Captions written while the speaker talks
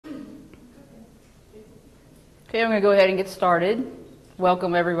Okay, I'm going to go ahead and get started.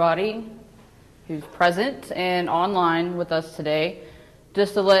 Welcome everybody who's present and online with us today.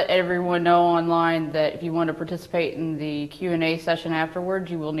 Just to let everyone know online that if you want to participate in the Q&A session afterwards,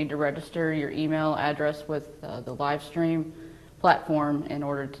 you will need to register your email address with the live stream platform in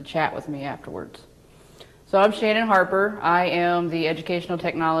order to chat with me afterwards. So I'm Shannon Harper. I am the Educational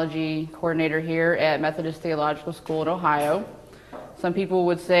Technology Coordinator here at Methodist Theological School in Ohio. Some people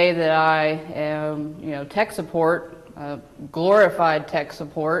would say that I am, tech support, glorified tech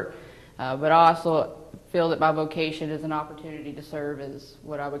support, but I also feel that my vocation is an opportunity to serve as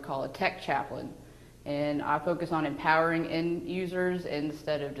what I would call a tech chaplain. And I focus on empowering end users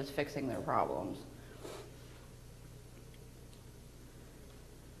instead of just fixing their problems.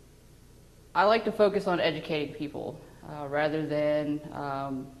 I like to focus on educating people rather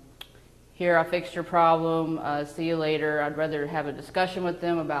than here, I fixed your problem, see you later. I'd rather have a discussion with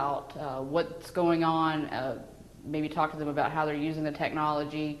them about what's going on, maybe talk to them about how they're using the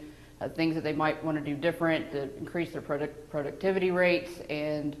technology, things that they might want to do different to increase their productivity rates,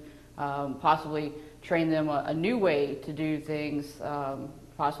 and possibly train them a new way to do things.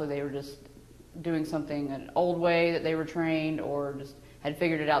 Possibly they were just doing something an old way that they were trained, or just had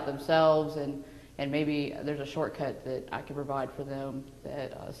figured it out themselves, and maybe there's a shortcut that I can provide for them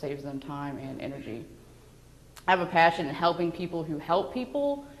that saves them time and energy. I have a passion in helping people who help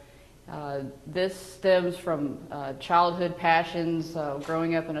people. This stems from childhood passions.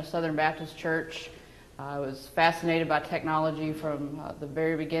 Growing up in a Southern Baptist church, I was fascinated by technology from the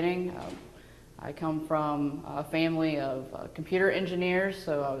very beginning. I come from a family of computer engineers,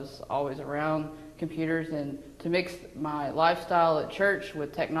 so I was always around computers, and to mix my lifestyle at church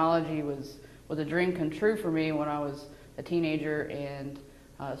with technology was a dream come true for me when I was a teenager and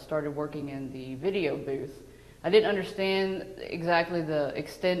started working in the video booth. I didn't understand exactly the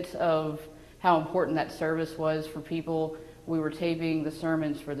extent of how important that service was for people. We were taping the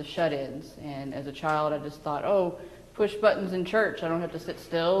sermons for the shut-ins, and as a child I just thought, oh, push buttons in church, I don't have to sit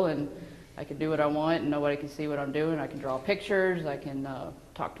still, and I can do what I want and nobody can see what I'm doing. I can draw pictures, I can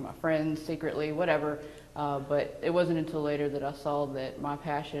talk to my friends secretly, whatever. But it wasn't until later that I saw that my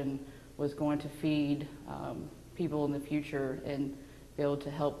passion was going to feed people in the future and be able to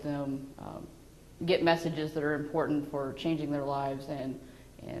help them get messages that are important for changing their lives and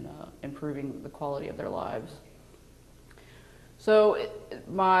improving the quality of their lives. So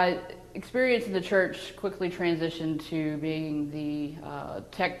my experience in the church quickly transitioned to being the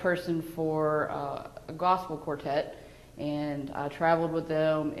tech person for a gospel quartet, and I traveled with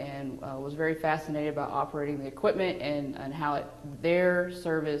them and was very fascinated by operating the equipment and how their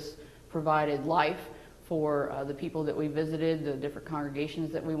service provided life for the people that we visited, the different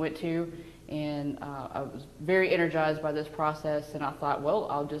congregations that we went to. And I was very energized by this process, and I thought, well,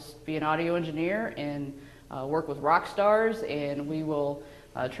 I'll just be an audio engineer and work with rock stars, and we will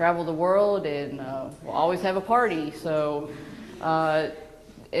travel the world, and we'll always have a party. So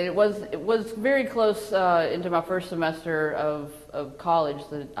it was very close into my first semester of college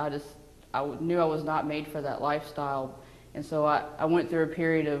that I knew I was not made for that lifestyle, and so I went through a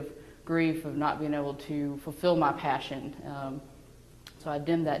period of grief of not being able to fulfill my passion. So I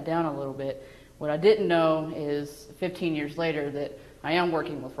dimmed that down a little bit. What I didn't know is 15 years later that I am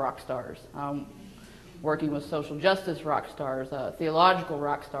working with rock stars. I'm working with social justice rock stars, theological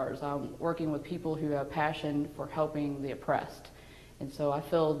rock stars. I'm working with people who have passion for helping the oppressed. And so I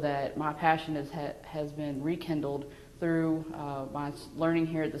feel that my passion has been rekindled through my learning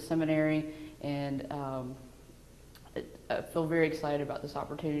here at the seminary, and I feel very excited about this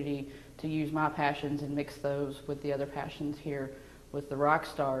opportunity to use my passions and mix those with the other passions here with the rock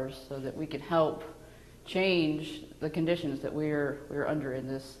stars, so that we can help change the conditions that we're under in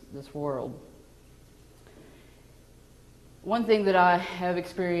this world. One thing that I have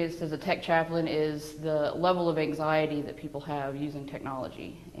experienced as a tech chaplain is the level of anxiety that people have using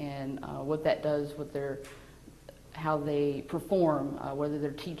technology, and what that does with how they perform, whether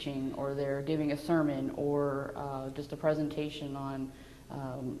they're teaching or they're giving a sermon or just a presentation on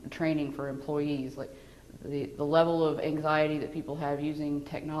training for employees. Like the level of anxiety that people have using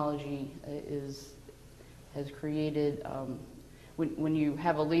technology has created, when you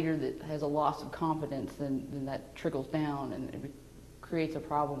have a leader that has a loss of confidence, then that trickles down and it creates a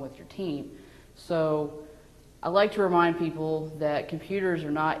problem with your team. So I like to remind people that computers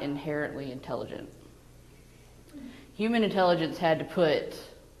are not inherently intelligent. Human intelligence had to put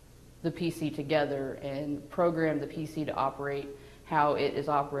the PC together and program the PC to operate how it is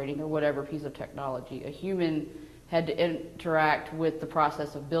operating, or whatever piece of technology. A human had to interact with the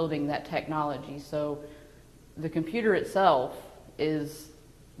process of building that technology. So the computer itself is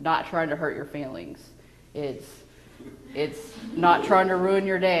not trying to hurt your feelings. It's not trying to ruin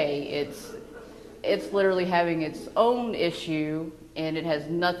your day. It's literally having its own issue, and it has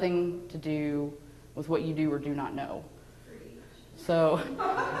nothing to do with what you do or do not know. So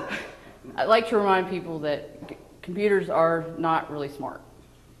I like to remind people that computers are not really smart.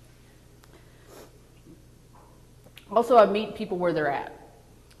 Also, I meet people where they're at.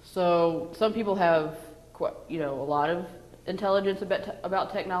 So some people have, a lot of intelligence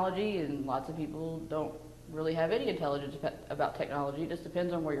about technology, and lots of people don't really have any intelligence about technology. It just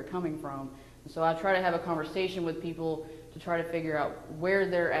depends on where you're coming from. And so I try to have a conversation with people to try to figure out where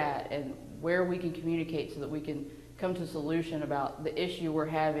they're at and where we can communicate so that we can come to a solution about the issue we're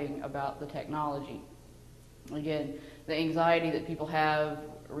having about the technology. Again, the anxiety that people have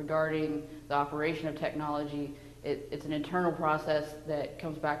regarding the operation of technology, it's an internal process that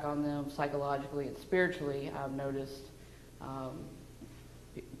comes back on them psychologically and spiritually. I've noticed a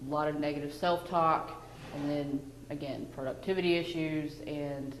lot of negative self-talk, and then again, productivity issues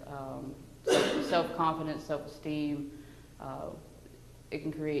and self-confidence, self-esteem. It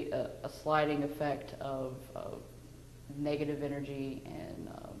can create a sliding effect of negative energy and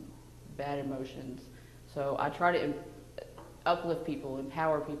bad emotions. So I try to uplift people,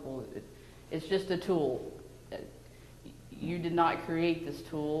 empower people. It's just a tool. You did not create this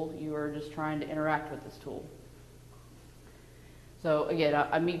tool. You are just trying to interact with this tool. So again,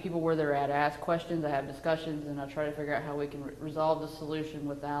 I meet people where they're at. I ask questions, I have discussions, and I try to figure out how we can resolve the solution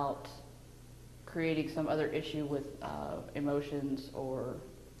without creating some other issue with emotions or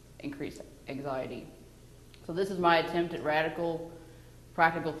increased anxiety. So this is my attempt at radical,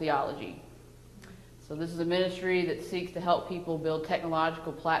 practical theology. So this is a ministry that seeks to help people build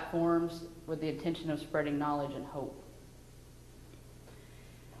technological platforms with the intention of spreading knowledge and hope.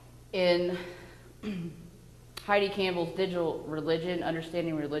 In Heidi Campbell's Digital Religion,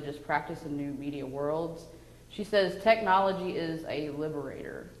 Understanding Religious Practice in New Media Worlds, she says technology is a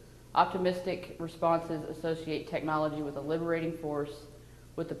liberator. Optimistic responses associate technology with a liberating force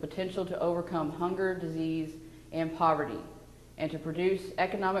with the potential to overcome hunger, disease, and poverty, and to produce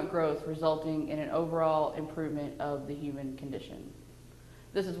economic growth resulting in an overall improvement of the human condition.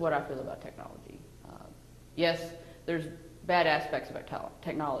 This is what I feel about technology. Yes, there's bad aspects about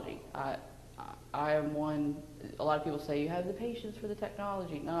technology. I am one, a lot of people say, you have the patience for the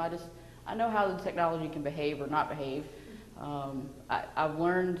technology. No, I know how the technology can behave or not behave. I've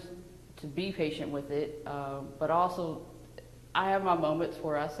learned to be patient with it, but also I have my moments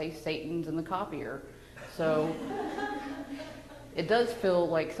where I say Satan's in the copier. So it does feel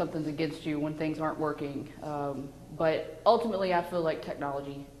like something's against you when things aren't working. But ultimately, I feel like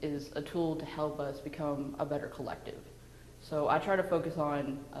technology is a tool to help us become a better collective. So I try to focus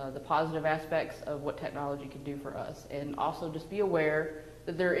on the positive aspects of what technology can do for us, and also just be aware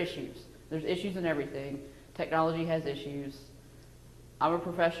that there are issues. There's issues in everything. Technology has issues. I'm a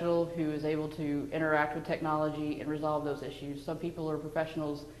professional who is able to interact with technology and resolve those issues. Some people are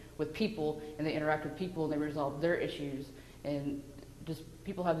professionals with people, and they interact with people and they resolve their issues. And just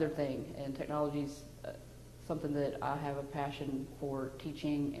people have their thing, and technology's something that I have a passion for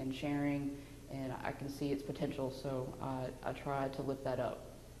teaching and sharing, and I can see its potential, so I try to lift that up.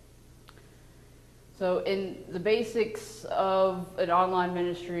 So in the basics of an online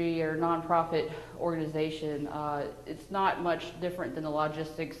ministry or nonprofit organization, it's not much different than the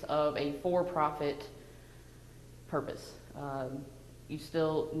logistics of a for-profit purpose. You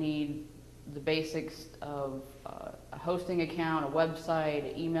still need the basics of a hosting account, a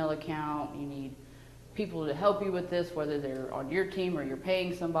website, an email account. You need people to help you with this, whether they're on your team or you're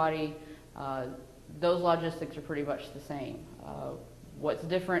paying somebody. Those logistics are pretty much the same. What's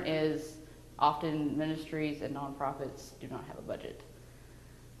different is often ministries and nonprofits do not have a budget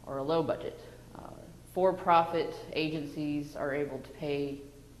or a low budget. For-profit agencies are able to pay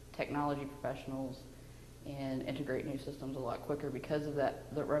technology professionals and integrate new systems a lot quicker because of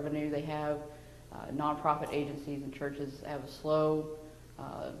the revenue they have. Nonprofit agencies and churches have a slow,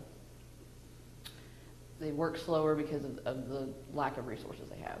 they work slower because of the lack of resources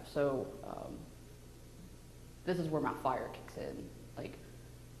they have. So this is where my fire kicks in. Like,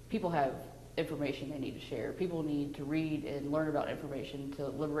 people have information they need to share. People need to read and learn about information to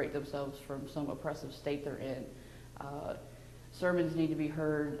liberate themselves from some oppressive state they're in. Sermons need to be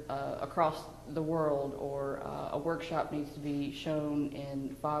heard across the world, or a workshop needs to be shown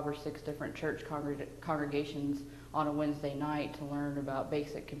in 5 or 6 different church congregations on a Wednesday night to learn about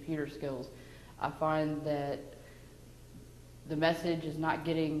basic computer skills. I find that the message is not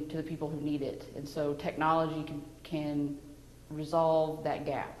getting to the people who need it, and so technology can resolve that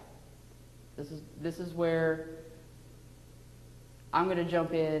gap. This is where I'm going to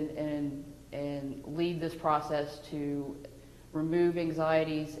jump in and and lead this process to remove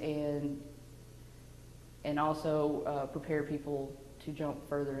anxieties and also prepare people to jump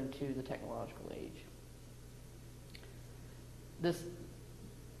further into the technological age.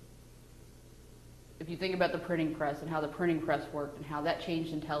 If you think about the printing press and how the printing press worked and how that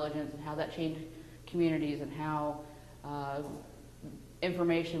changed intelligence and how that changed communities and how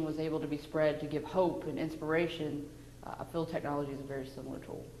information was able to be spread to give hope and inspiration, I feel technology is a very similar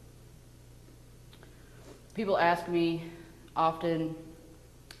tool. People ask me often,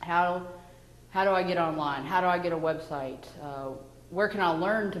 how do I get online? How do I get a website? Where can I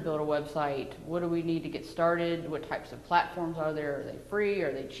learn to build a website? What do we need to get started? What types of platforms are there? Are they free?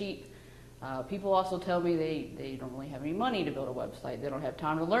 Are they cheap? People also tell me they don't really have any money to build a website. They don't have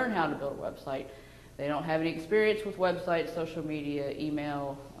time to learn how to build a website. They don't have any experience with websites, social media,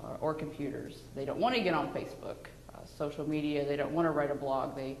 email, or computers. They don't want to get on Facebook, social media. They don't want to write a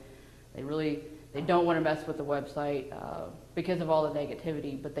blog. They don't want to mess with the website because of all the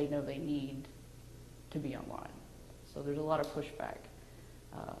negativity, but they know they need to be online. So there's a lot of pushback.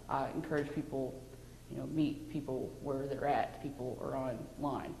 I encourage people, meet people where they're at. People are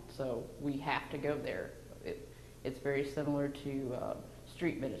online, so we have to go there. It's very similar to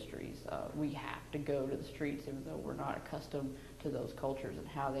street ministries. We have to go to the streets, even though we're not accustomed to those cultures and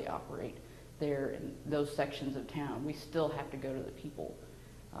how they operate there in those sections of town. We still have to go to the people,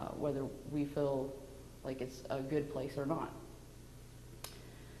 whether we feel like it's a good place or not.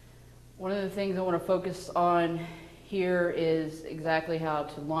 One of the things I want to focus on here is exactly how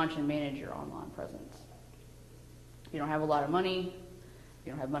to launch and manage your online presence. If you don't have a lot of money, if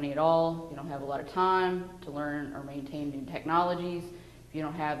you don't have money at all, if you don't have a lot of time to learn or maintain new technologies, if you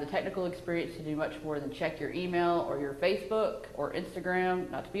don't have the technical experience to do much more than check your email or your Facebook or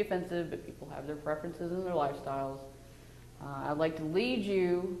Instagram, not to be offensive, but people have their preferences and their lifestyles, I'd like to lead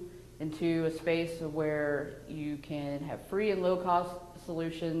you into a space where you can have free and low-cost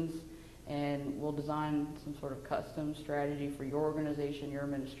solutions, and we'll design some sort of custom strategy for your organization, your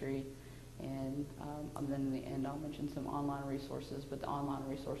ministry, and then in the end I'll mention some online resources, but the online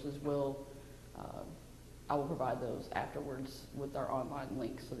resources I will provide those afterwards with our online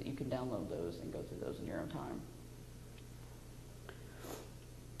links so that you can download those and go through those in your own time.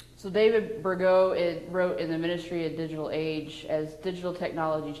 So David Burgo wrote in the Ministry of Digital Age, as digital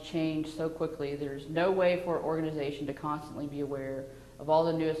technologies change so quickly, there's no way for an organization to constantly be aware of all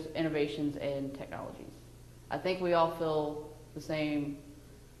the newest innovations and technologies. I think we all feel the same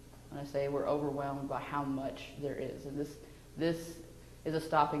when I say we're overwhelmed by how much there is. And this is a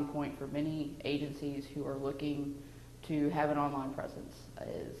stopping point for many agencies who are looking to have an online presence.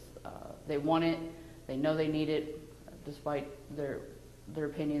 They want it, they know they need it, despite their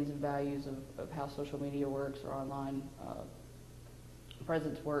opinions and values of how social media works or online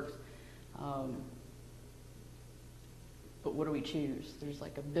presence works. But what do we choose? There's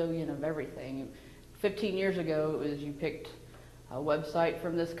like a billion of everything. 15 years ago, it was you picked a website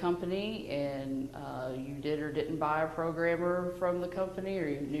from this company and you did or didn't buy a programmer from the company, or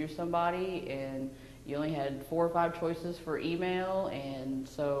you knew somebody, and you only had 4 or 5 choices for email. And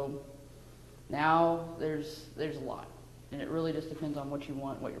so now there's a lot, and it really just depends on what you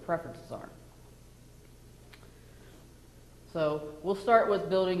want, what your preferences are. So we'll start with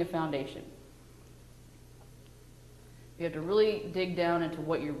building a foundation. You have to really dig down into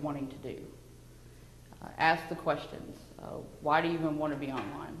what you're wanting to do. Ask the questions. Why do you even want to be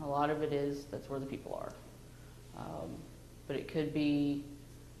online? A lot of it is that's where the people are. But it could be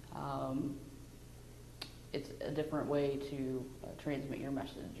it's a different way to transmit your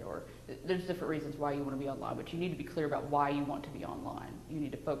message, or there's different reasons why you want to be online, but you need to be clear about why you want to be online. You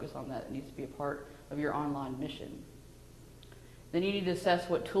need to focus on that. It needs to be a part of your online mission. Then you need to assess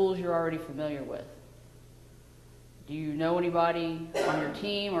what tools you're already familiar with. Do you know anybody on your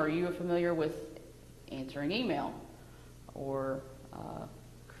team, or are you familiar with answering email, or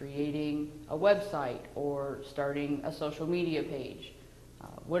creating a website, or starting a social media page?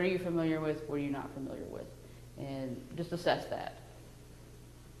 What are you familiar with? What are you not familiar with? And just assess that.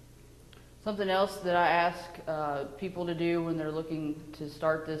 Something else that I ask people to do when they're looking to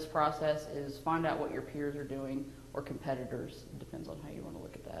start this process is find out what your peers are doing, or competitors. It depends on how you want to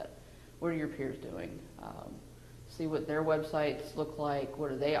look at that. What are your peers doing? See what their websites look like.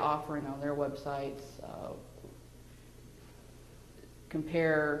 What are they offering on their websites?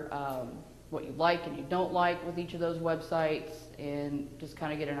 Compare what you like and you don't like with each of those websites, and just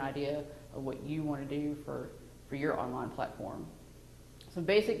kind of get an idea of what you want to do for your online platform. Some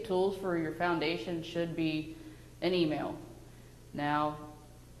basic tools for your foundation should be an email. Now,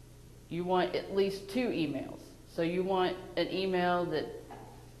 you want at least 2 emails. So you want an email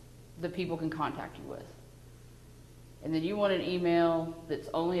that people can contact you with. And then you want an email that's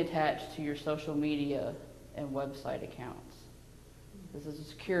only attached to your social media and website accounts. This is a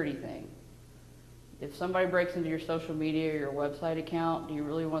security thing. If somebody breaks into your social media or your website account, do you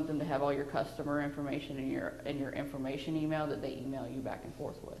really want them to have all your customer information in your information email that they email you back and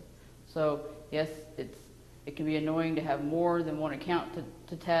forth with? So yes, it can be annoying to have more than one account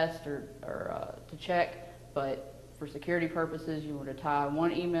to test or to check, but for security purposes, you want to tie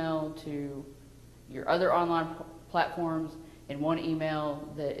one email to your other online platforms and one email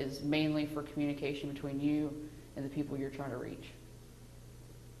that is mainly for communication between you and the people you're trying to reach.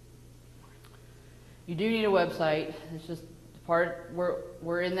 You do need a website. It's just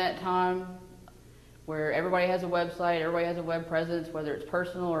we're in that time where everybody has a website, everybody has a web presence, whether it's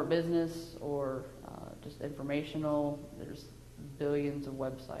personal or business or just informational. There's billions of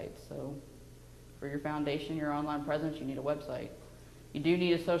websites. So for your foundation, your online presence, you need a website. You do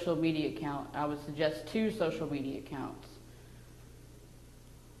need a social media account. I would suggest 2 social media accounts.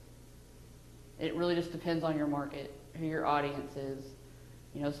 It really just depends on your market, who your audience is.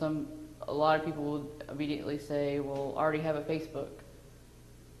 You know, a lot of people will immediately say, well, I already have a Facebook.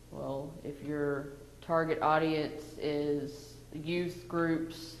 Well, if your target audience is youth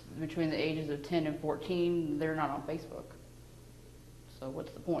groups between the ages of 10 and 14, they're not on Facebook. So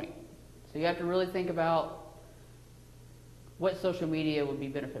what's the point? So you have to really think about what social media would be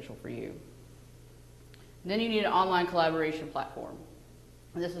beneficial for you. And then you need an online collaboration platform.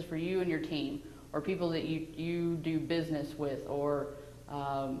 And this is for you and your team, or people that you do business with, or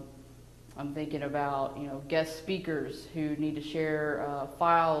I'm thinking about, you know, guest speakers who need to share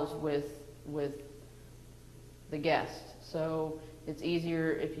files with the guest. So it's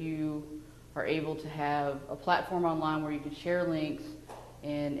easier if you are able to have a platform online where you can share links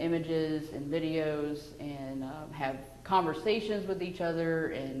and images and videos and have conversations with each other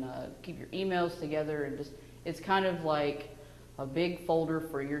and keep your emails together, and just, it's kind of like a big folder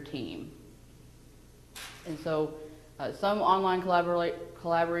for your team. And so some online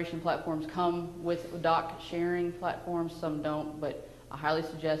collaboration platforms come with doc sharing platforms, some don't, but I highly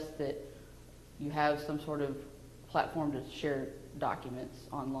suggest that you have some sort of platform to share documents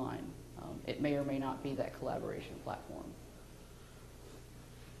online. It may or may not be that collaboration platform.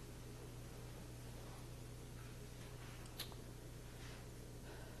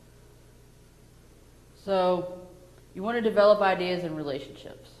 So you want to develop ideas and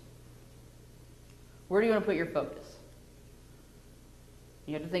relationships. Where do you want to put your focus?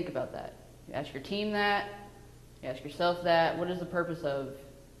 You have to think about that. You ask your team that. You ask yourself that. What is the purpose of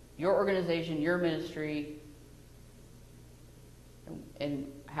your organization, your ministry, and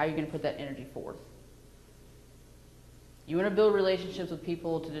how are you going to put that energy forth? You want to build relationships with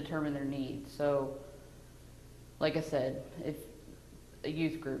people to determine their needs. So, like I said, if a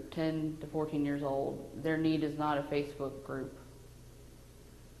youth group, 10 to 14 years old, their need is not a Facebook group.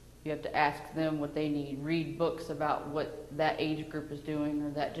 You have to ask them what they need. Read books about what that age group is doing,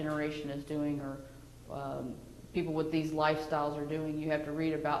 or that generation is doing, or people with these lifestyles are doing. You have to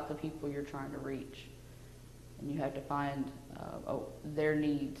read about the people you're trying to reach. And you have to find their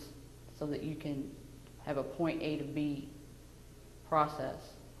needs so that you can have a point A to B process.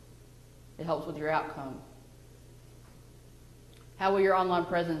 It helps with your outcome. How will your online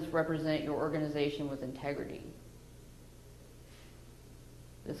presence represent your organization with integrity?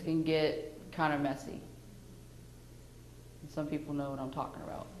 This can get kind of messy. And some people know what I'm talking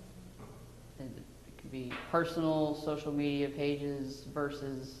about. And it can be personal social media pages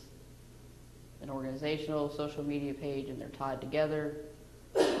versus an organizational social media page, and they're tied together.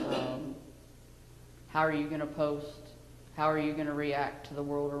 How are you going to post? How are you going to react to the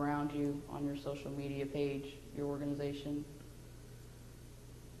world around you on your social media page, your organization?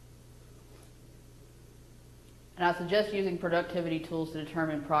 And I suggest using productivity tools to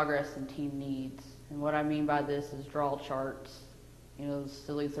determine progress and team needs. And what I mean by this is draw charts, you know, those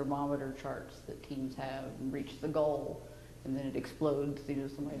silly thermometer charts that teams have, and reach the goal, and then it explodes. You know,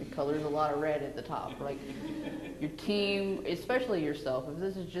 somebody colors a lot of red at the top. Like your team, especially yourself, if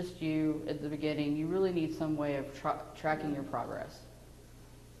this is just you at the beginning, you really need some way of tracking your progress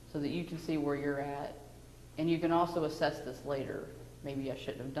so that you can see where you're at. And you can also assess this later. Maybe I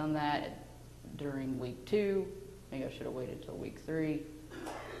shouldn't have done that during week 2. Maybe I should have waited till week 3.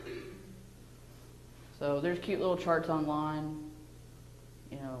 So there's cute little charts online.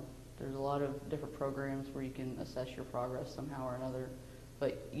 You know, there's a lot of different programs where you can assess your progress somehow or another,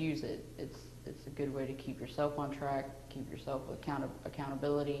 but use it. It's a good way to keep yourself on track, keep yourself with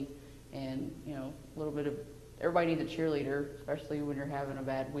accountability, and, you know, a little bit of, everybody needs a cheerleader, especially when you're having a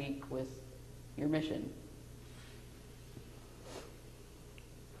bad week with your mission.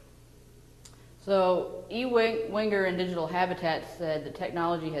 So E. Winger in Digital Habitat said that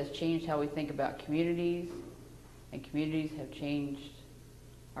technology has changed how we think about communities, and communities have changed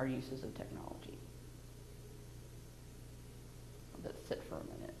our uses of technology. Let that sit for a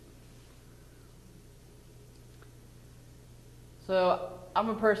minute. So I'm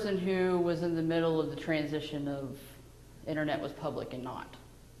a person who was in the middle of the transition of internet was public and not.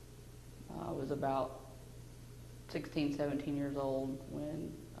 I was about 16, 17 years old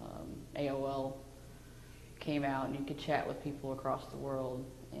when AOL came out and you could chat with people across the world,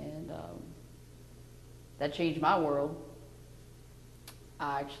 and that changed my world.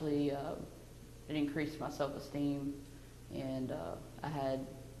 I actually, it increased my self-esteem, and I had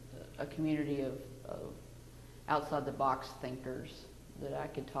a community of outside the box thinkers that I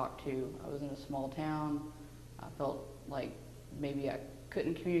could talk to. I was in a small town. I felt like maybe I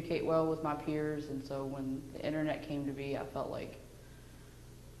couldn't communicate well with my peers, and so when the internet came to be, I felt like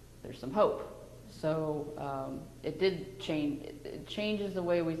there's some hope. So it did change. It changes the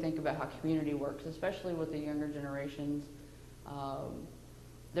way we think about how community works, especially with the younger generations.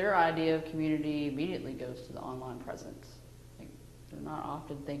 Their idea of community immediately goes to the online presence. Like, they're not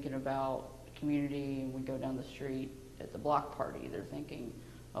often thinking about community and we go down the street at the block party. They're thinking,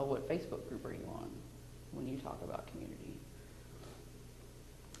 oh, what Facebook group are you on when you talk about community?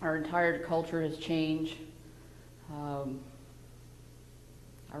 Our entire culture has changed.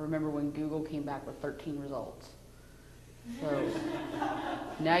 I remember when Google came back with 13 results. So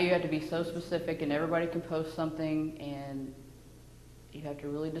now you have to be so specific, and everybody can post something, and you have to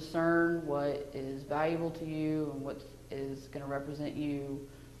really discern what is valuable to you and what is going to represent you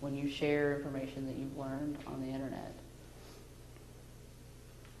when you share information that you've learned on the internet.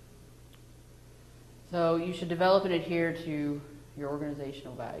 So you should develop and adhere to your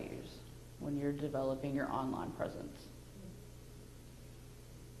organizational values when you're developing your online presence.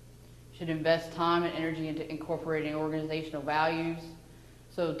 You should invest time and energy into incorporating organizational values.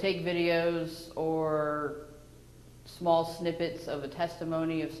 So take videos or small snippets of a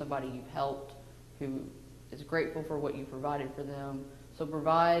testimony of somebody you've helped who is grateful for what you provided for them. So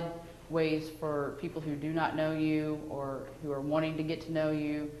provide ways for people who do not know you or who are wanting to get to know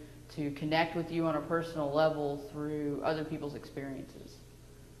you to connect with you on a personal level through other people's experiences.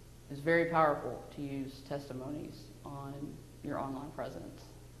 It's very powerful to use testimonies on your online presence.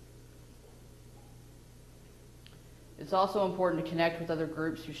 It's also important to connect with other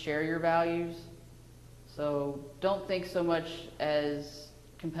groups who share your values. So don't think so much as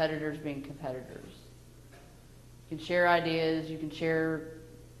competitors being competitors. You can share ideas, you can share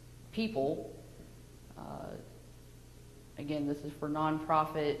people. Again, this is for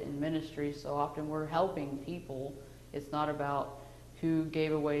nonprofit and ministry, so often we're helping people. It's not about who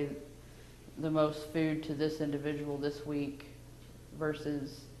gave away the most food to this individual this week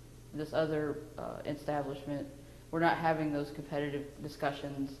versus this other establishment. We're not having those competitive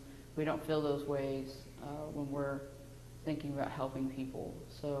discussions. We don't feel those ways when we're thinking about helping people.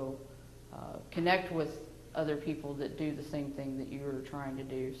 So connect with other people that do the same thing that you are trying to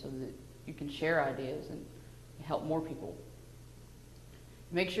do so that you can share ideas and help more people.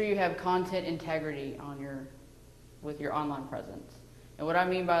 Make sure you have content integrity with your online presence. And what I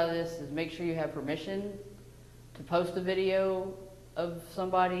mean by this is make sure you have permission to post a video of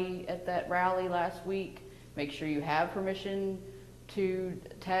somebody at that rally last week. Make sure you have permission to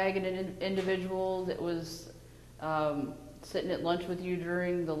tag an individual that was sitting at lunch with you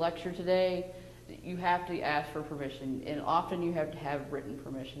during the lecture today. You have to ask for permission, and often you have to have written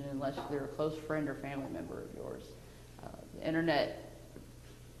permission unless they're a close friend or family member of yours. The internet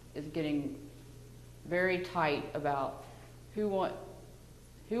is getting very tight about who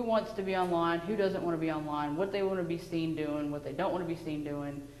wants to be online, who doesn't want to be online, what they want to be seen doing, what they don't want to be seen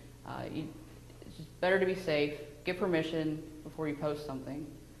doing. It's just better to be safe. Get permission before you post something.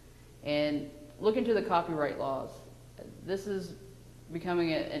 And look into the copyright laws. This is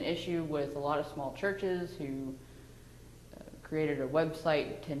becoming an issue with a lot of small churches who created a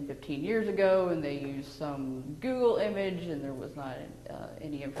website 10, 15 years ago, and they used some Google image, and there was not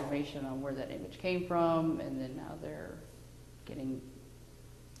any information on where that image came from, and then now they're getting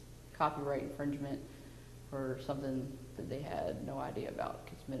copyright infringement for something that they had no idea about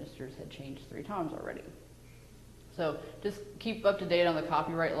because ministers had changed 3 times already. So just keep up to date on the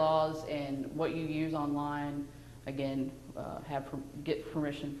copyright laws and what you use online. Again, get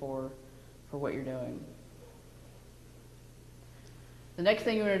permission for what you're doing. The next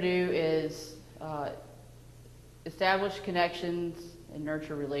thing you want to do is establish connections and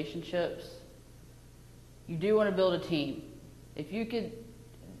nurture relationships. You do want to build a team. If you could,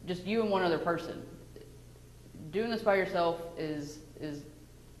 just you and one other person. Doing this by yourself is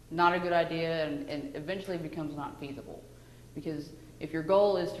not a good idea, and eventually becomes not feasible. Because if your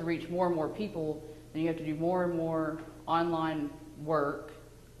goal is to reach more and more people, then you have to do more and more online work,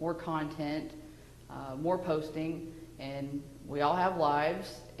 more content, more posting, and we all have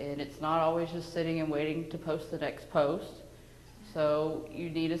lives, and it's not always just sitting and waiting to post the next post. So you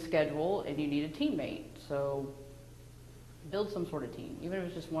need a schedule and you need a teammate. So build some sort of team, even if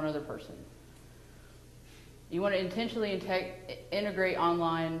it's just one other person. You want to intentionally integrate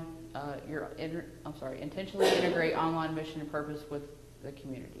online intentionally integrate online mission and purpose with the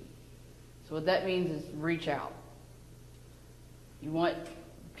community. So what that means is reach out. You want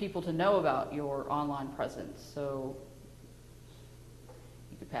people to know about your online presence. So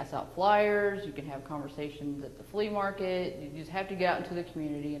you can pass out flyers, you can have conversations at the flea market, you just have to get out into the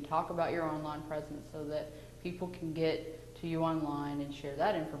community and talk about your online presence so that people can get to you online and share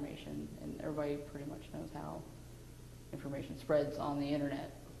that information. And everybody pretty much knows how information spreads on the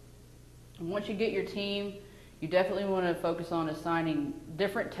internet. And once you get your team, you definitely want to focus on assigning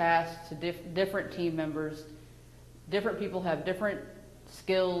different tasks to different team members. Different people have different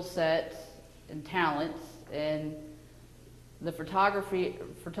skill sets and talents, and the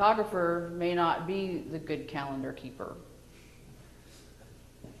photographer may not be the good calendar keeper.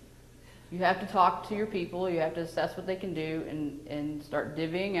 You have to talk to your people, you have to assess what they can do, and start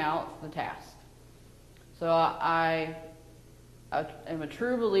divvying out the tasks. So I am a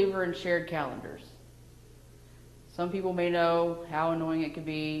true believer in shared calendars. Some people may know how annoying it could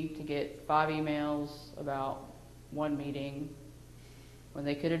be to get 5 emails about one meeting when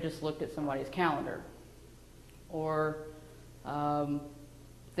they could have just looked at somebody's calendar. Or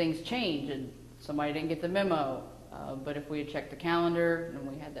things change and somebody didn't get the memo, but if we had checked the calendar and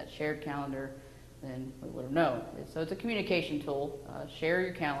we had that shared calendar, then we would have known. So it's a communication tool. Share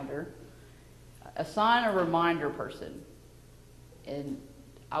your calendar. Assign a reminder person. And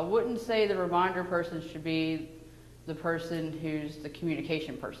I wouldn't say the reminder person should be the person who's the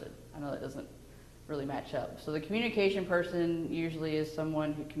communication person. I know that doesn't really match up. So the communication person usually is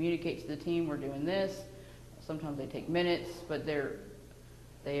someone who communicates to the team, we're doing this. Sometimes they take minutes, but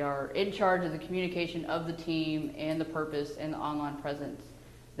they are in charge of the communication of the team and the purpose and the online presence.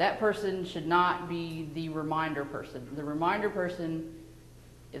 That person should not be the reminder person. The reminder person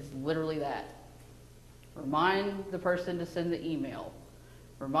is literally that. Remind the person to send the email.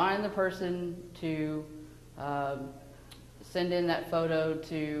 Remind the person to send in that photo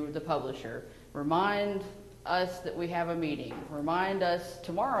to the publisher. Remind us that we have a meeting. Remind us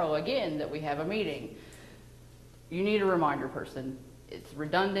tomorrow again that we have a meeting. You need a reminder person. It's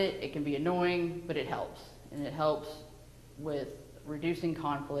redundant, it can be annoying, but it helps. And it helps with reducing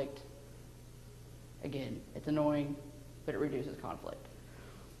conflict. Again, it's annoying, but it reduces conflict.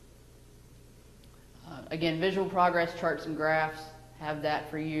 Again, visual progress charts and graphs, have that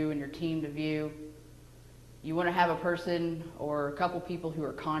for you and your team to view. You want to have a person or a couple people who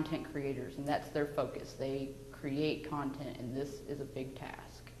are content creators, and that's their focus. They create content, and this is a big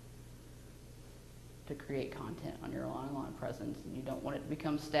task, to create content on your online presence. And you don't want it to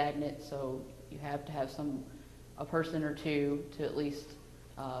become stagnant, so you have to have a person or two to at least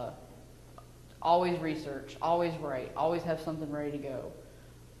always research, always write, always have something ready to go.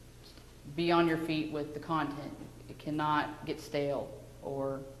 Be on your feet with the content. It cannot get stale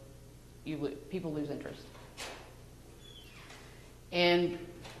or people lose interest. And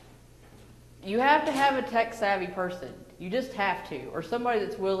you have to have a tech savvy person. You just have to, or somebody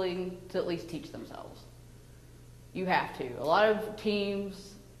that's willing to at least teach themselves. You have to. A lot of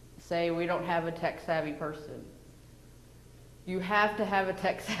teams say we don't have a tech savvy person. You have to have a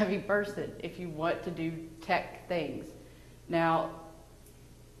tech savvy person if you want to do tech things. Now,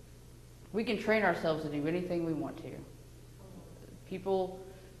 we can train ourselves to do anything we want to. People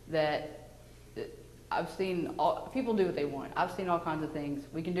I've seen, people do what they want. I've seen all kinds of things.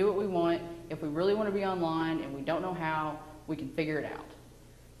 We can do what we want. If we really want to be online and we don't know how, we can figure it out.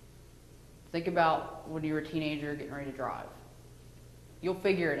 Think about when you were a teenager getting ready to drive. You'll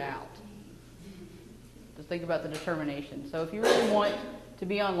figure it out. Just think about the determination. So if you really want to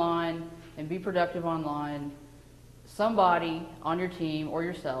be online and be productive online, somebody on your team or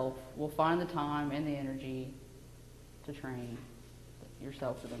yourself will find the time and the energy to train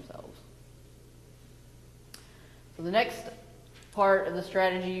yourself to themselves. So the next part of the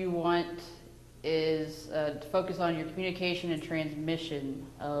strategy you want is to focus on your communication and transmission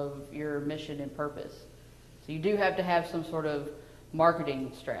of your mission and purpose. So you do have to have some sort of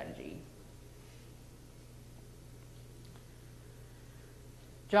marketing strategy.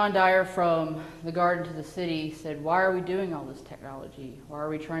 John Dyer from The Garden to the City said, "Why are we doing all this technology? Why are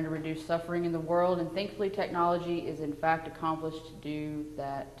we trying to reduce suffering in the world?" And thankfully, technology is in fact accomplished to do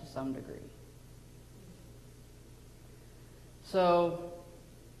that to some degree. So,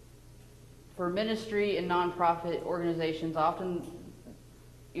 for ministry and nonprofit organizations, often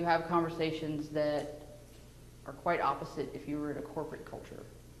you have conversations that are quite opposite if you were in a corporate culture.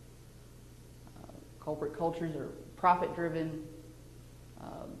 Corporate cultures are profit-driven,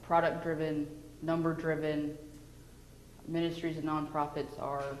 product-driven, number-driven. Ministries and nonprofits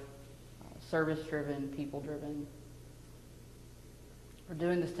are service-driven, people-driven. We're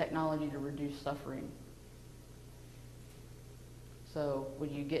doing this technology to reduce suffering. So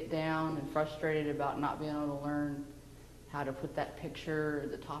when you get down and frustrated about not being able to learn how to put that picture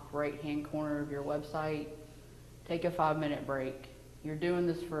at the top right-hand corner of your website, take a 5-minute break. You're doing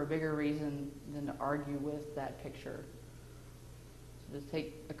this for a bigger reason than to argue with that picture. So just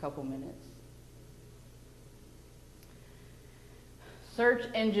take a couple minutes. Search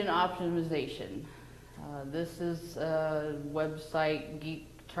engine optimization. This is a website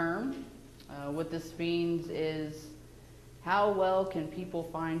geek term. What this means is, how well can people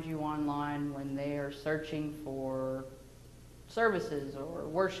find you online when they are searching for services or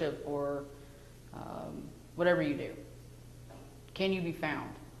worship or whatever you do? Can you be found?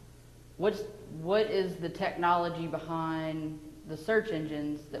 What is the technology behind the search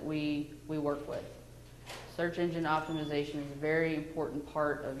engines that we work with? Search engine optimization is a very important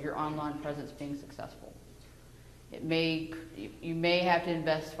part of your online presence being successful. You may have to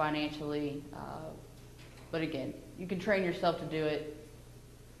invest financially, but again, you can train yourself to do it,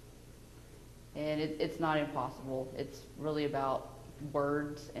 and it's not impossible. It's really about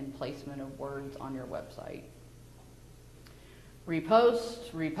words and placement of words on your website.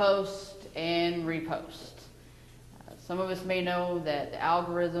 Repost, repost, and repost. Some of us may know that the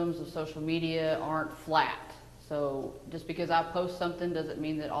algorithms of social media aren't flat. So just because I post something doesn't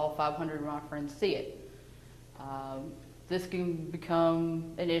mean that all 500 of my friends see it. This can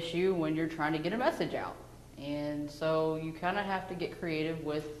become an issue when you're trying to get a message out. And so you kind of have to get creative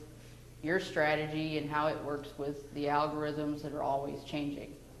with your strategy and how it works with the algorithms that are always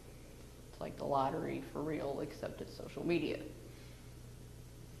changing. It's like the lottery for real, except it's social media.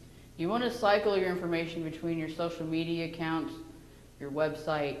 You want to cycle your information between your social media accounts, your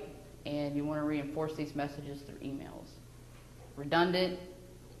website, and you want to reinforce these messages through emails. Redundant,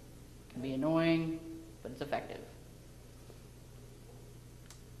 can be annoying, but it's effective.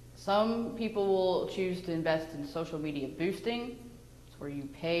 Some people will choose to invest in social media boosting. It's where you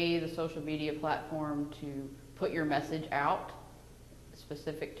pay the social media platform to put your message out. It's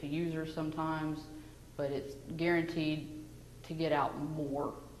specific to users sometimes, but it's guaranteed to get out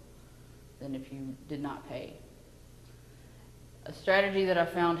more than if you did not pay. A strategy that I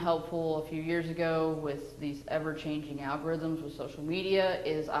found helpful a few years ago with these ever-changing algorithms with social media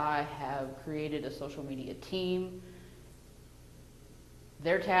is I have created a social media team.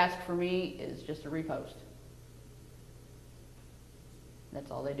 Their task for me is just a repost. That's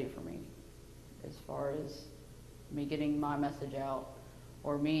all they do for me, as far as me getting my message out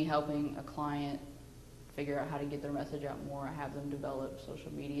or me helping a client figure out how to get their message out more. I have them develop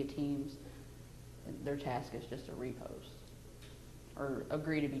social media teams, and their task is just a repost or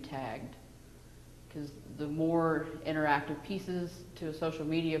agree to be tagged. Because the more interactive pieces to a social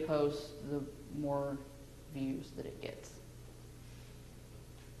media post, the more views that it gets.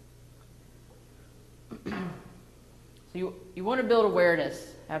 So you want to build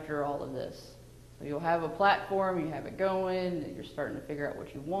awareness after all of this. So you'll have a platform, you have it going, you're starting to figure out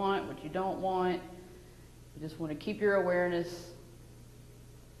what you want, what you don't want. You just want to keep your awareness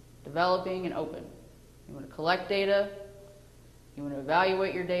developing and open. You want to collect data, you want to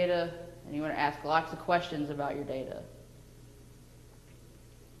evaluate your data, and you want to ask lots of questions about your data.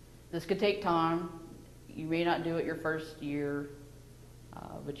 This could take time. You may not do it your first year,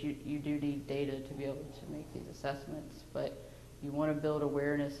 but you do need data to be able to make these assessments. But you want to build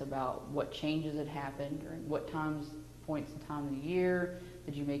awareness about what changes had happened during what points in time of the year.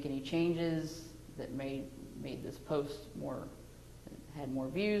 Did you make any changes that made this post had more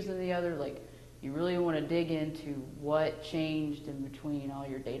views than the other? Like, you really want to dig into what changed in between all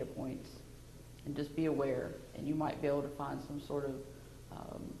your data points and just be aware. And you might be able to find some sort of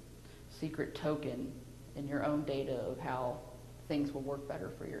secret token in your own data of how things will work better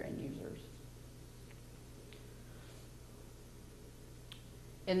for your end users.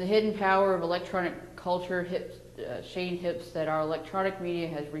 In The Hidden Power of Electronic Culture, Shane Hipp said, "Our electronic media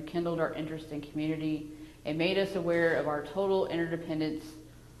has rekindled our interest in community and made us aware of our total interdependence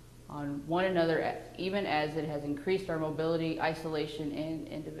on one another, even as it has increased our mobility, isolation, and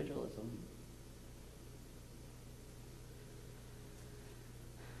individualism.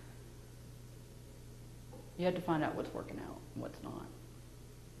 You have to find out what's working out and what's not.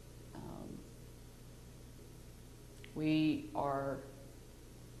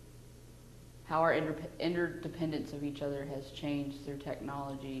 How our interdependence of each other has changed through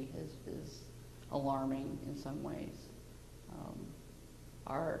technology is alarming in some ways.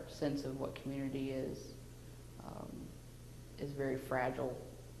 Our sense of what community is very fragile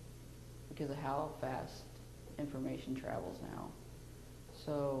because of how fast information travels now.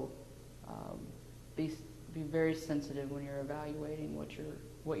 So be very sensitive when you're evaluating what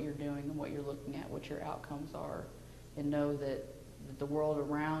you're doing and what you're looking at, what your outcomes are, and know that the world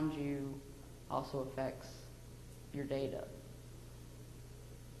around you also affects your data.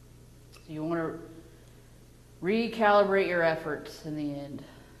 So you want to recalibrate your efforts in the end.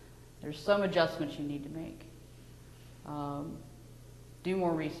 There's some adjustments you need to make. Do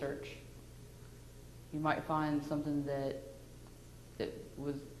more research. You might find something that you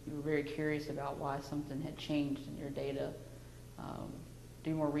were very curious about, why something had changed in your data.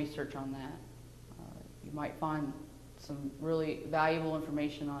 Do more research on that. You might find some really valuable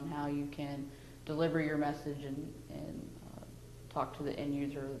information on how you can deliver your message and talk to the end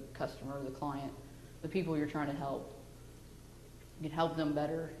user, the customer, the client, the people you're trying to help. You can help them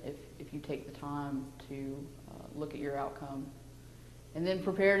better if you take the time to look at your outcome. And then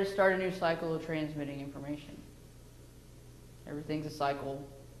prepare to start a new cycle of transmitting information. Everything's a cycle.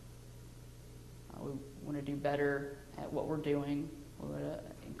 We want to do better at what we're doing. We want to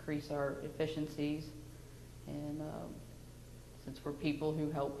increase our efficiencies. And since we're people who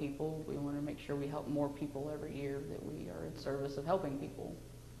help people, we want to make sure we help more people every year, that we are in service of helping people.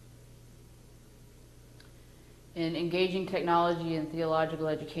 In Engaging Technology and Theological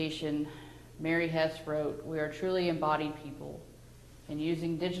Education, Mary Hess wrote, "We are truly embodied people, and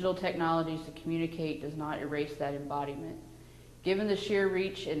using digital technologies to communicate does not erase that embodiment. Given the sheer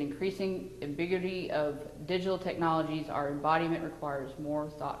reach and increasing ambiguity of digital technologies, our embodiment requires more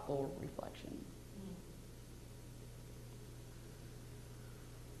thoughtful reflection."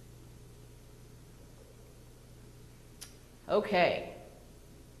 Okay,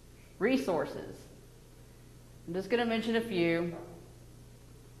 resources. I'm just going to mention a few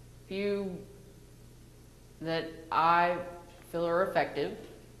that I feel are effective.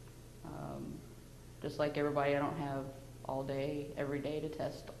 Just like everybody, I don't have all day, every day to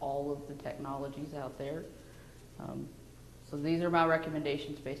test all of the technologies out there. So these are my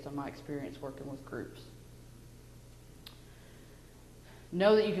recommendations based on my experience working with groups.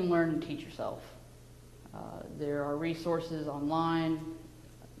 Know that you can learn and teach yourself. There are resources online,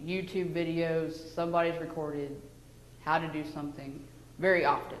 YouTube videos, somebody's recorded how to do something very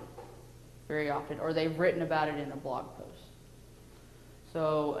often, or they've written about it in a blog post.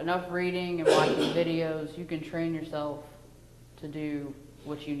 So enough reading and watching videos, you can train yourself to do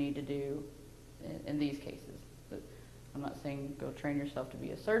what you need to do in these cases. But I'm not saying go train yourself to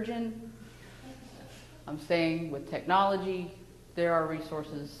be a surgeon. I'm saying with technology, there are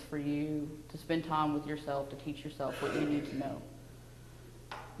resources for you to spend time with yourself, to teach yourself what you need to know.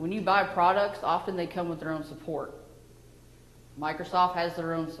 When you buy products, often they come with their own support. Microsoft has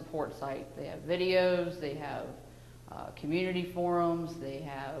their own support site. They have videos, they have community forums, they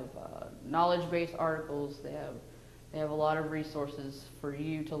have knowledge-based articles, they have a lot of resources for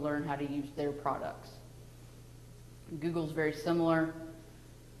you to learn how to use their products. Google's very similar.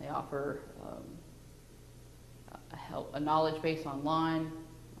 They offer a knowledge base online.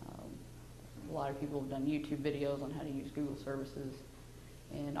 A lot of people have done YouTube videos on how to use Google services.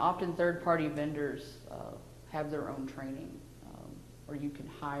 And often third-party vendors have their own training, or you can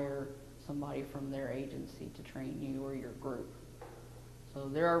hire somebody from their agency to train you or your group. So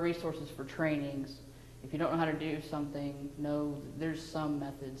there are resources for trainings. If you don't know how to do something, know there's some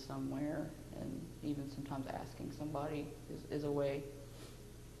method somewhere, and even sometimes asking somebody is a way.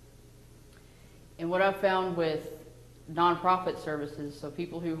 And what I've found with nonprofit services, so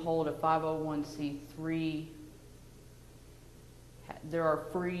people who hold a 501c3, there are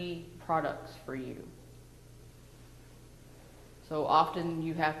free products for you. So often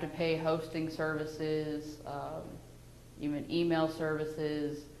you have to pay hosting services, even email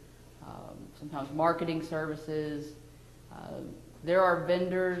services, sometimes marketing services. There are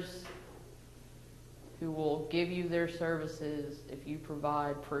vendors who will give you their services if you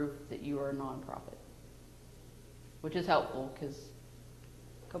provide proof that you are a nonprofit, which is helpful because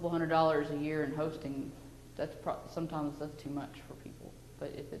a couple $100 a year in hosting, sometimes that's too much for people.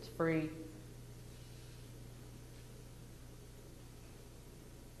 But if it's free,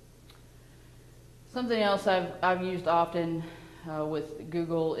 Something else I've used often with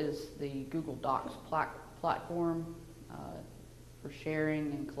Google is the Google Docs platform for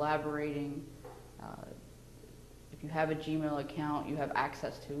sharing and collaborating. If you have a Gmail account, you have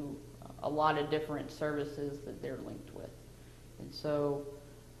access to a lot of different services that they're linked with. And so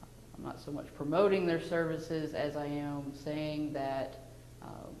I'm not so much promoting their services as I am saying that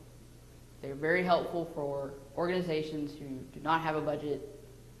they're very helpful for organizations who do not have a budget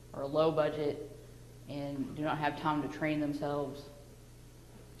or a low budget and do not have time to train themselves.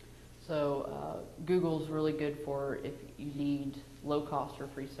 So Google's really good for if you need low cost or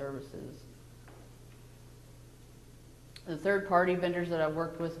free services. The third-party vendors that I've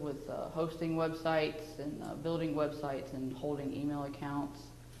worked with hosting websites and building websites and holding email accounts,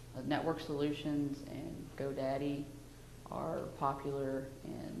 Network Solutions and GoDaddy are popular,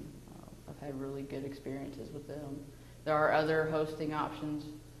 and I've had really good experiences with them. There are other hosting options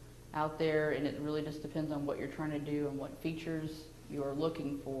out there, and it really just depends on what you're trying to do and what features you are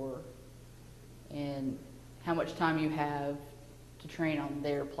looking for and how much time you have to train on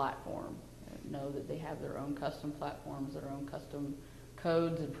their platform. Know that they have their own custom platforms, their own custom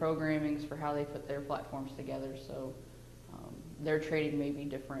codes and programmings for how they put their platforms together. So their training may be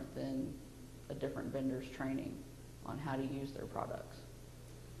different than a different vendor's training on how to use their products.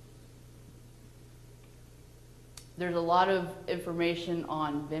 There's a lot of information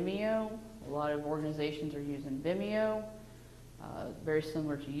on Vimeo. A lot of organizations are using Vimeo. Very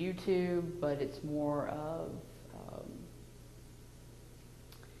similar to YouTube, but it's more of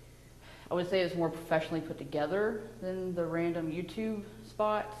I would say it's more professionally put together than the random YouTube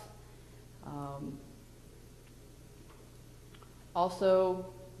spots. Also,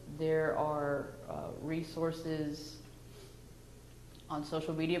 there are resources on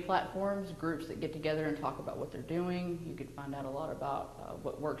social media platforms, groups that get together and talk about what they're doing. You can find out a lot about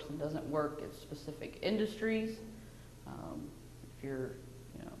what works and doesn't work in specific industries. If you're,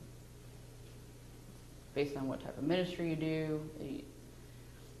 based on what type of ministry you do,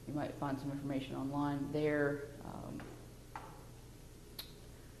 you might find some information online there.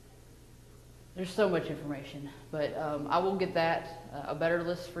 There's so much information, but I will get that, a better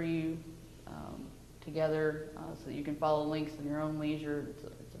list for you together so that you can follow links in your own leisure. It's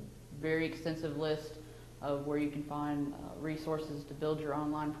a very extensive list of where you can find resources to build your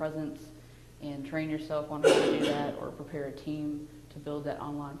online presence and train yourself on how to do that or prepare a team to build that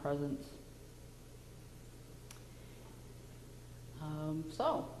online presence.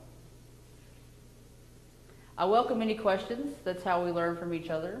 So, I welcome any questions. That's how we learn from each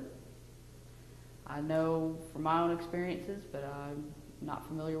other. I know from my own experiences, but I'm not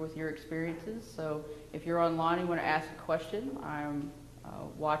familiar with your experiences. So if you're online and you want to ask a question, I'm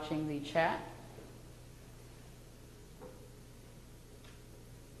watching the chat.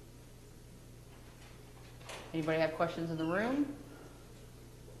 Anybody have questions in the room?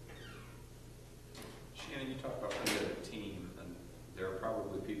 Shannon, you talk about being a team, and there are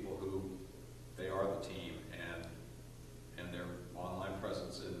probably people who they are the team, and their online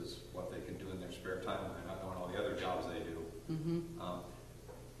presence is what they can do in their spare time when they're not doing all the other jobs they do. Mm-hmm.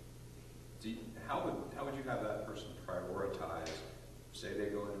 How would you have that person prioritize? Say they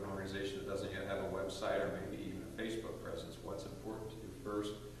go into an organization that doesn't yet have a website or maybe even a Facebook presence. What's important to do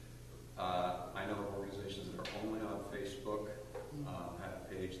first? I know of organizations that are only on Facebook, have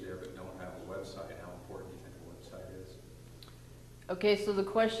a page there but don't have a website. How important do you think a website is? Okay, so the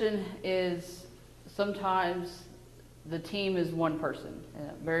question is, sometimes the team is one person. And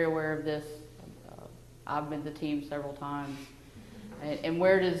I'm very aware of this. I've been the team several times. And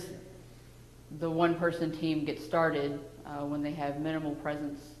where does the one-person team get started when they have minimal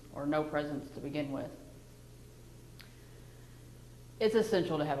presence or no presence to begin with? It's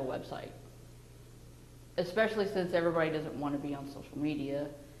essential to have a website, especially since everybody doesn't want to be on social media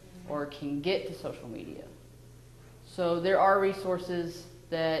or can get to social media. So there are resources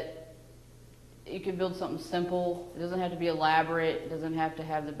that you can build something simple. It doesn't have to be elaborate. It doesn't have to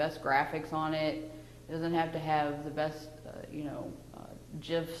have the best graphics on it. It doesn't have to have the best,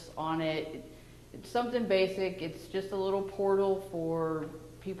 GIFs on it. It's something basic. It's just a little portal for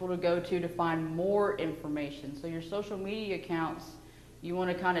people to go to find more information. So your social media accounts, you want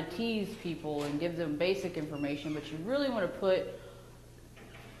to kind of tease people and give them basic information, but you really want to put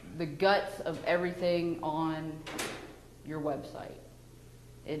the guts of everything on your website.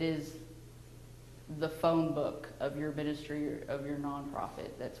 It is the phone book of your ministry or of your nonprofit.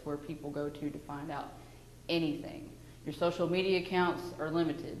 That's where people go to find out anything. Your social media accounts are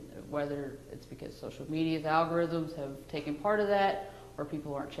limited, whether it's because social media's algorithms have taken part of that or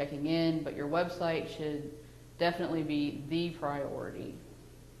people aren't checking in, but your website should definitely be the priority.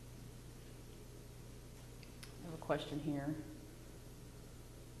 question here.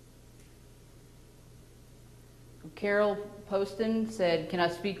 Carol Poston said, can I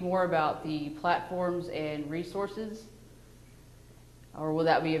speak more about the platforms and resources? Or will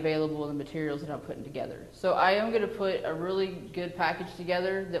that be available in the materials that I'm putting together? So I am going to put a really good package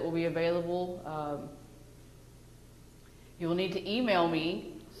together that will be available. You will need to email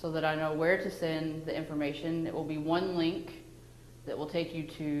me so that I know where to send the information. It will be one link that will take you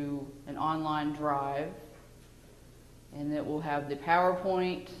to an online drive, and it will have the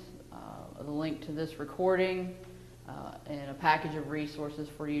PowerPoint, the link to this recording, and a package of resources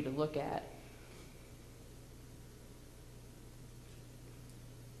for you to look at.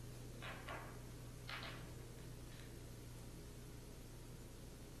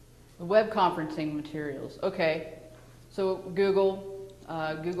 The web conferencing materials. Okay, so Google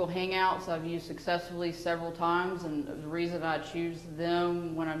Hangouts I've used successfully several times, and the reason I choose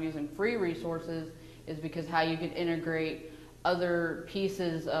them when I'm using free resources is because how you can integrate other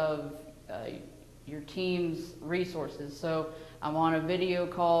pieces of your team's resources. So I'm on a video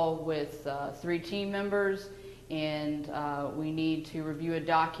call with 3 team members, and we need to review a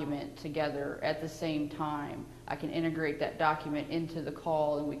document together at the same time. I can integrate that document into the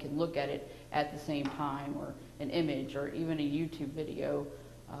call, and we can look at it at the same time, or an image, or even a YouTube video.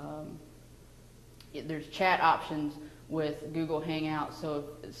 There's chat options with Google Hangouts, so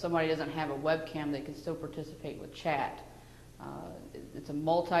if somebody doesn't have a webcam, they can still participate with chat. It's a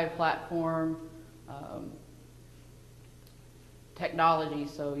multi-platform technology,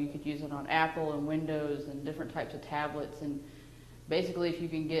 so you could use it on Apple and Windows and different types of tablets. And basically, if you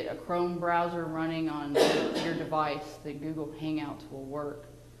can get a Chrome browser running on your device, then Google Hangouts will work.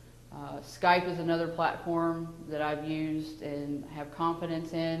 Skype is another platform that I've used and have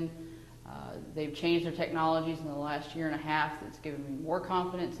confidence in. They've changed their technologies in the last year and a half. It's given me more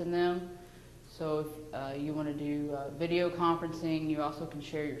confidence in them. So if you want to do video conferencing, you also can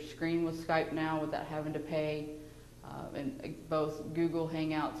share your screen with Skype now without having to pay. And both Google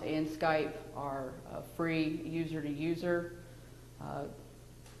Hangouts and Skype are free user to user.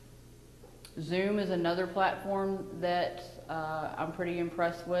 Zoom is another platform that I'm pretty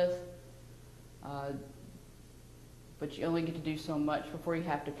impressed with, but you only get to do so much before you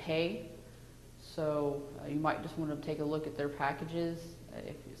have to pay. So you might just want to take a look at their packages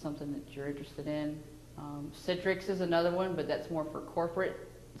if it's something that you're interested in. Citrix is another one, but that's more for corporate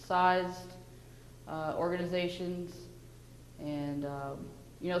sized organizations. And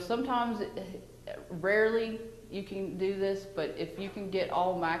you know, sometimes, rarely you can do this, but if you can get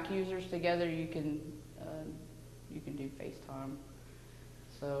all Mac users together, you can do FaceTime.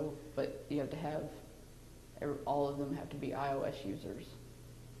 So, but you have to have, all of them have to be iOS users.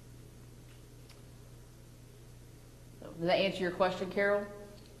 So, does that answer your question, Carol?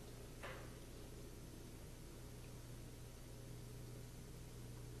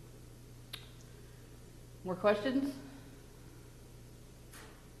 More questions?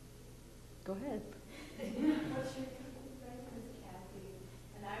 Go ahead. What's your name? My name is Kathy,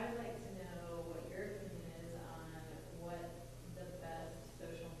 and I would like to know what your opinion is on what the best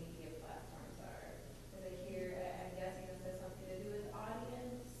social media platforms are. Because I'm guessing this has something to do with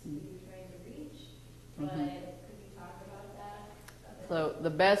audience, who you're trying to reach, but could you talk about that? So the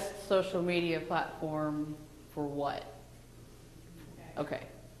best social media platform for what? Okay.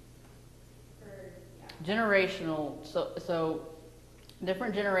 Generational, so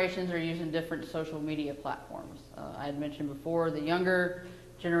different generations are using different social media platforms. I had mentioned before, the younger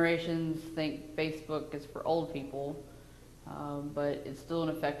generations think Facebook is for old people, but it's still an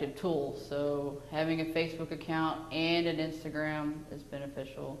effective tool. So having a Facebook account and an Instagram is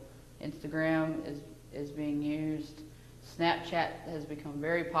beneficial. Instagram is being used. Snapchat has become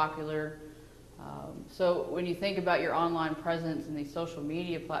very popular. So when you think about your online presence in these social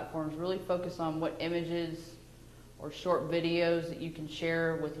media platforms, really focus on what images or short videos that you can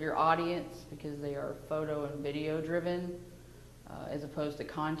share with your audience, because they are photo and video driven as opposed to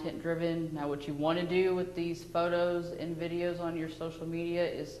content driven. Now what you want to do with these photos and videos on your social media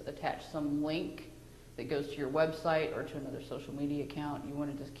is attach some link that goes to your website or to another social media account. You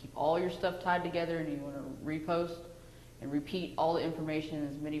want to just keep all your stuff tied together, and you want to repost and repeat all the information in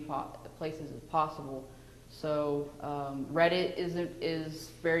as many places as possible. So Reddit is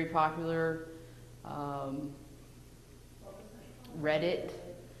very popular. Reddit,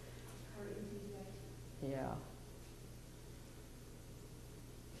 yeah.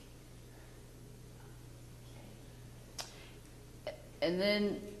 And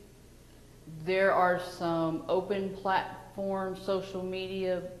then there are some open platform social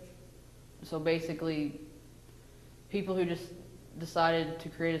media. So basically, people who just decided to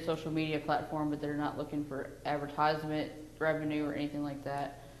create a social media platform, but they're not looking for advertisement revenue or anything like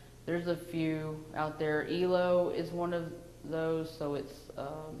that. There's a few out there. ELO is one of those, so it's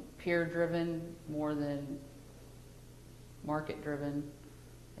peer driven more than market driven,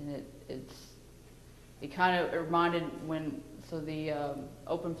 and it kind of reminded the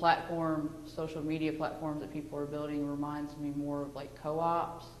open platform social media platforms that people are building reminds me more of like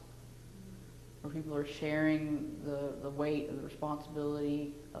co-ops, where people are sharing the weight of the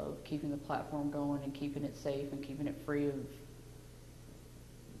responsibility of keeping the platform going and keeping it safe and keeping it free of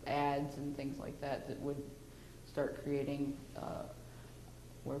ads and things like that would start creating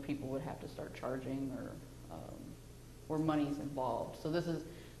where people would have to start charging or where money's involved. So there's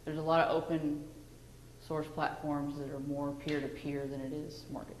a lot of open source platforms that are more peer-to-peer than it is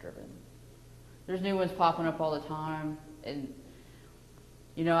market-driven. There's new ones popping up all the time, and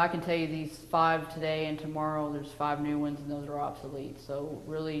I can tell you these 5 today, and tomorrow there's 5 new ones, and those are obsolete. So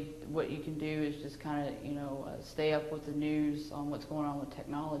really what you can do is just kind of, stay up with the news on what's going on with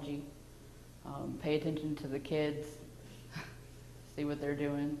technology. Pay attention to the kids, see what they're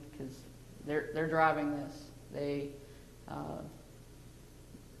doing, because they're driving this. They,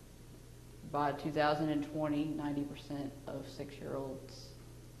 by 2020, 90% of 6-year-olds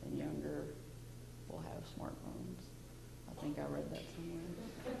and younger will have smartphones. I think I read that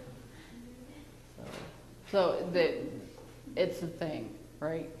somewhere. It's a thing,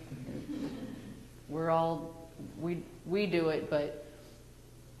 right? We do it, but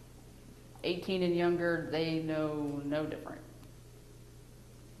 18 and younger, they know no different.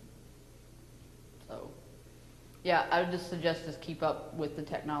 So, yeah, I would just suggest just keep up with the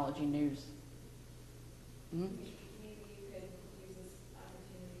technology news. Mm-hmm. Maybe you could use this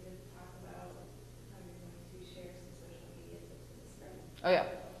opportunity to talk about how you're going to share some social media tips in the spring. Oh, yeah.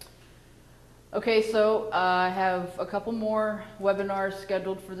 Okay, so I have a couple more webinars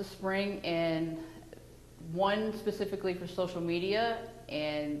scheduled for the spring, and one specifically for social media,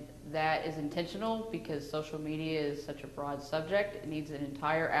 and that is intentional because social media is such a broad subject. It needs an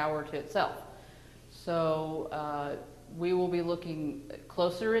entire hour to itself. So we will be looking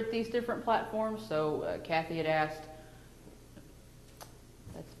closer at these different platforms. So Kathy had asked,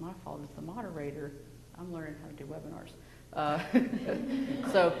 that's my fault as the moderator. I'm learning how to do webinars.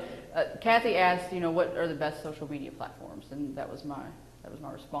 So Kathy asked, what are the best social media platforms? And that was my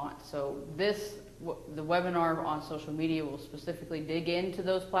response. So the webinar on social media will specifically dig into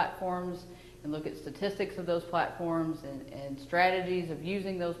those platforms and look at statistics of those platforms and strategies of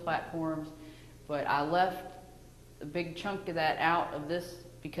using those platforms. But I left a big chunk of that out of this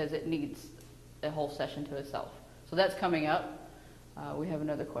because it needs a whole session to itself. So that's coming up. We have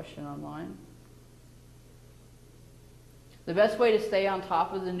another question online. The best way to stay on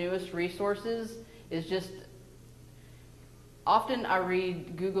top of the newest resources is just, often I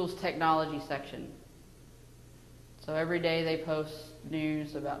read Google's technology section. So every day they post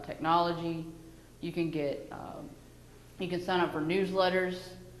news about technology. You can sign up for newsletters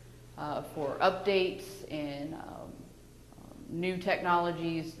for updates and new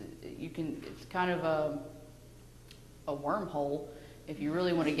technologies. It's kind of a wormhole if you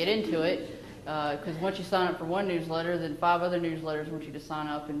really want to get into it. Because once you sign up for one newsletter, then 5 other newsletters want you to sign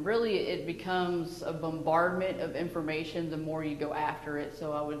up, and really it becomes a bombardment of information the more you go after it.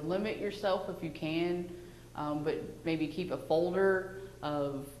 So I would limit yourself if you can, but maybe keep a folder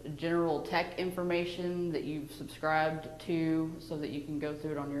of general tech information that you've subscribed to so that you can go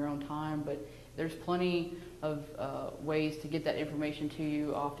through it on your own time. But there's plenty of ways to get that information to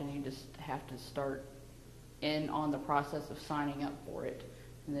you. Often you just have to start in on the process of signing up for it,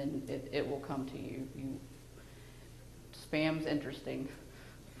 and then it will come to you. Spam's interesting.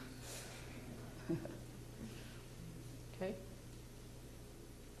 Okay.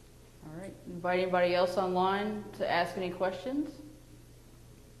 All right. Invite anybody else online to ask any questions.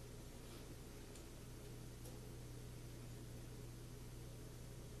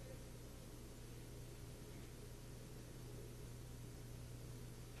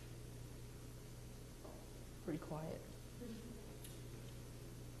 Pretty quiet.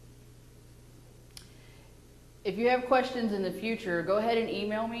 If you have questions in the future, go ahead and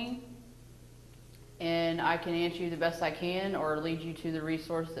email me, and I can answer you the best I can or lead you to the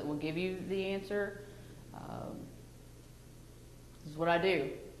resource that will give you the answer. This is what I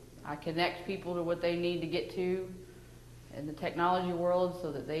do. I connect people to what they need to get to in the technology world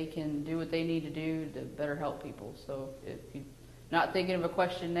so that they can do what they need to do to better help people. So if you're not thinking of a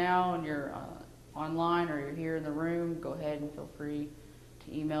question now and you're online or you're here in the room, go ahead and feel free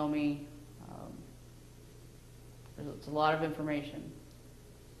to email me. It's a lot of information.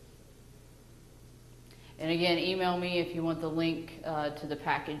 And again, email me if you want the link to the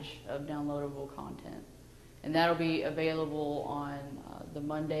package of downloadable content. And that'll be available on the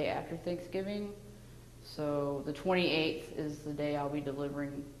Monday after Thanksgiving. So the 28th is the day I'll be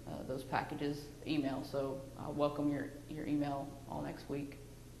delivering those packages email. So I'll welcome your email all next week.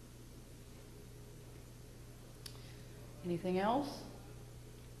 Anything else?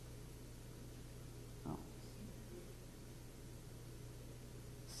 Oh.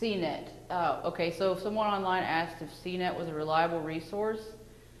 CNET. Okay, so someone online asked if CNET was a reliable resource.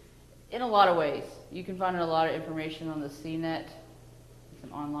 In a lot of ways. You can find a lot of information on the CNET. It's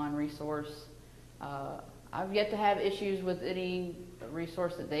an online resource. I've yet to have issues with any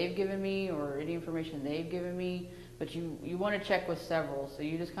resource that they've given me or any information they've given me, but you want to check with several. So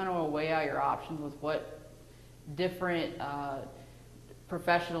you just kind of want to weigh out your options with what different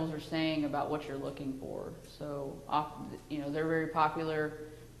professionals are saying about what you're looking for. So, they're very popular.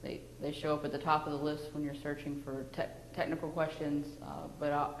 They show up at the top of the list when you're searching for technical questions,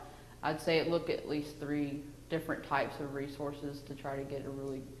 but I'd say look at least 3 different types of resources to try to get a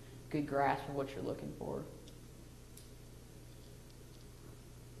really good grasp of what you're looking for.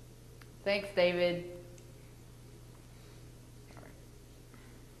 Thanks, David. All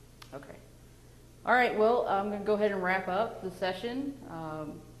right. Okay. All right, well, I'm going to go ahead and wrap up the session.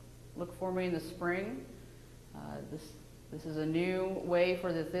 Look for me in the spring. This is a new way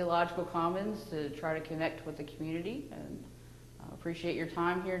for the Theological Commons to try to connect with the community, and I appreciate your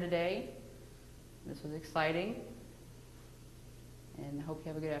time here today. This was exciting, and I hope you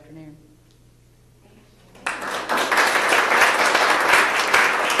have a good afternoon.